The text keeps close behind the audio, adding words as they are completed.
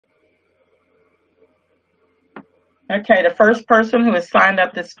Okay, the first person who has signed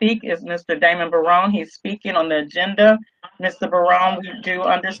up to speak is Mr. Damon Barone. He's speaking on the agenda. Mr. Barone, we do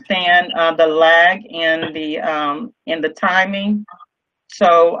understand the lag in the timing.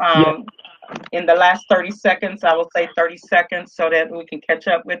 So Yes. in the last 30 seconds, I will say 30 seconds so that we can catch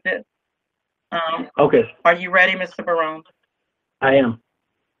up with it. Okay. Are you ready, Mr. Barone? I am.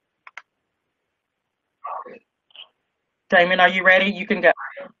 Damon, are you ready? You can go.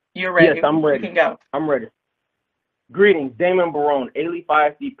 You're ready. Yes, I'm ready. You can go. I'm ready. Greetings, Damon Barone, Alief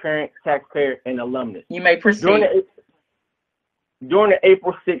ISD parent, taxpayer, and alumnus. You may proceed. During the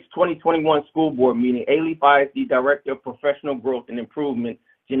April 6, 2021 school board meeting, Alief ISD Director of Professional Growth and Improvement,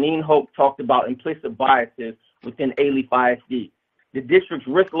 Janine Hoke, talked about implicit biases within Alief ISD. The district's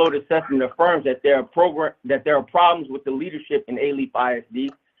risk load assessment affirms that there are problems with the leadership in Alief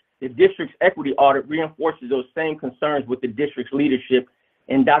ISD. The district's equity audit reinforces those same concerns with the district's leadership.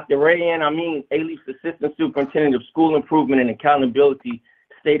 And Dr. Rayyan Amine, Alief's Assistant Superintendent of School Improvement and Accountability,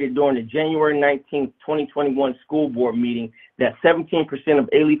 stated during the January 19, 2021 school board meeting that 17% of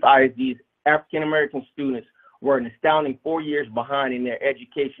Alief ISD's African-American students were an astounding 4 years behind in their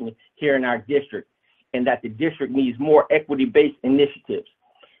education here in our district, and that the district needs more equity-based initiatives.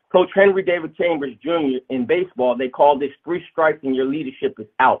 Coach Henry David Chambers Jr. in baseball, they call this 3 strikes and your leadership is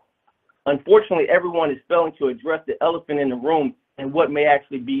out. Unfortunately, everyone is failing to address the elephant in the room and what may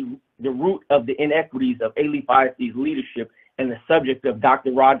actually be the root of the inequities of Alief ISD's leadership and the subject of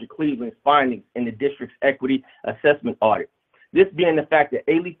Dr. Roger Cleveland's findings in the district's equity assessment audit. This being the fact that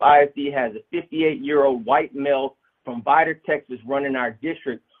Alief ISD has a 58-year-old white male from Vidor, Texas, running our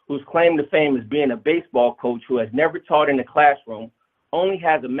district, whose claim to fame is being a baseball coach who has never taught in a classroom, only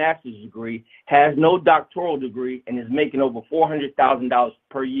has a master's degree, has no doctoral degree, and is making over $400,000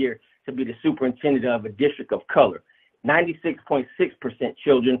 per year to be the superintendent of a district of color, 96.6%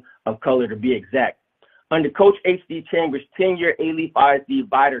 children of color to be exact. Under Coach H.D. Chambers' 10-year Alief ISD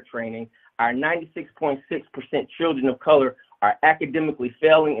Vidor training, our 96.6% children of color are academically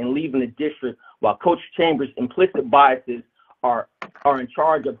failing and leaving the district, while Coach Chambers' implicit biases are in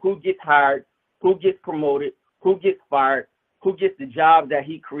charge of who gets hired, who gets promoted, who gets fired, who gets the jobs that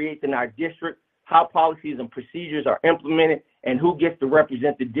he creates in our district, how policies and procedures are implemented, and who gets to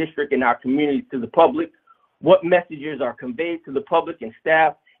represent the district and our community to the public, what messages are conveyed to the public and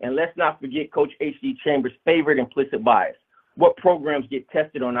staff, and let's not forget Coach H.D. Chambers' favorite implicit bias, what programs get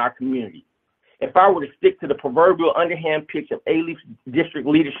tested on our community. If I were to stick to the proverbial underhand pitch of Alief's district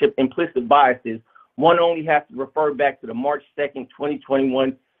leadership implicit biases, one only has to refer back to the March 2nd,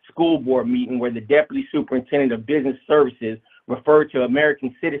 2021 school board meeting where the Deputy Superintendent of Business Services referred to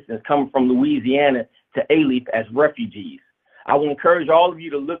American citizens coming from Louisiana to Alief as refugees. I will encourage all of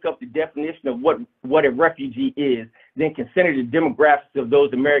you to look up the definition of what a refugee is, then consider the demographics of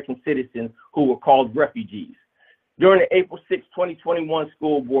those American citizens who were called refugees. During the April 6, 2021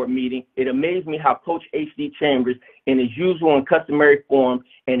 school board meeting, it amazed me how Coach H.D. Chambers, in his usual and customary form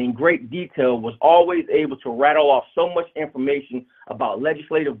and in great detail, was always able to rattle off so much information about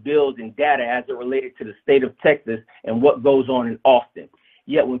legislative bills and data as it related to the state of Texas and what goes on in Austin.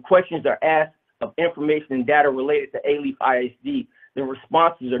 Yet when questions are asked of information and data related to Alief ISD, the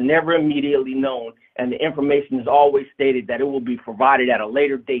responses are never immediately known, and the information is always stated that it will be provided at a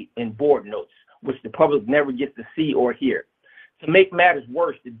later date in board notes, which the public never gets to see or hear. To make matters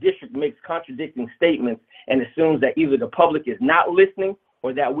worse, the district makes contradicting statements and assumes that either the public is not listening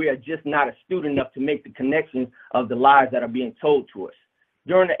or that we are just not astute enough to make the connections of the lies that are being told to us.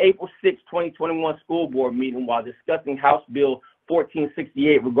 During the April 6, 2021 school board meeting, while discussing House Bill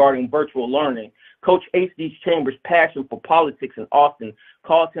 1468 regarding virtual learning, Coach H.D. Chambers' passion for politics in Austin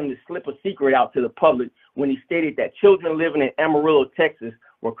caused him to slip a secret out to the public when he stated that children living in Amarillo, Texas,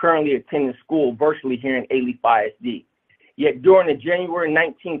 were currently attending school virtually here in Alief ISD. Yet during the January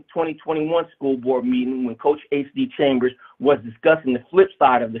 19, 2021 school board meeting, when Coach H.D. Chambers was discussing the flip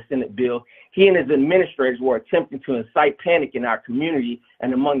side of the Senate bill, he and his administrators were attempting to incite panic in our community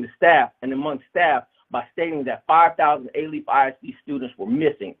and among staff by stating that 5,000 Alief ISD students were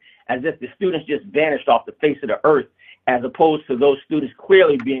missing, as if the students just vanished off the face of the earth, as opposed to those students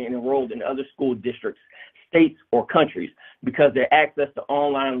clearly being enrolled in other school districts, states, or countries, because their access to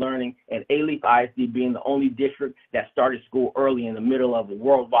online learning and Alief ISD being the only district that started school early in the middle of a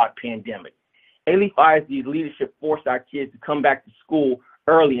worldwide pandemic. Alief ISD's leadership forced our kids to come back to school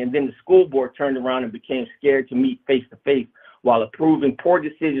early, and then the school board turned around and became scared to meet face-to-face while approving poor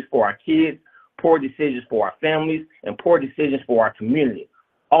decisions for our kids, poor decisions for our families, and poor decisions for our community,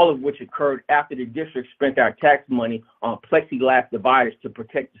 all of which occurred after the district spent our tax money on plexiglass dividers to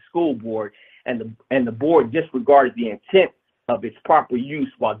protect the school board, and the board disregarded the intent of its proper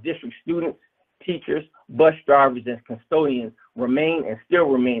use while district students, teachers, bus drivers, and custodians remain and still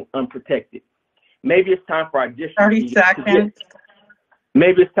remain unprotected. Maybe it's time for our district 30 seconds.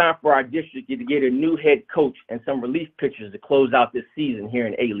 Maybe it's time for our district to get a new head coach and some relief pitchers to close out this season here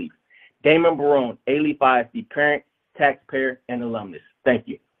in Alief. Damon Barone, Alief ISD parent, taxpayer, and alumnus. Thank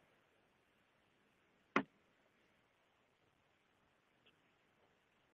you.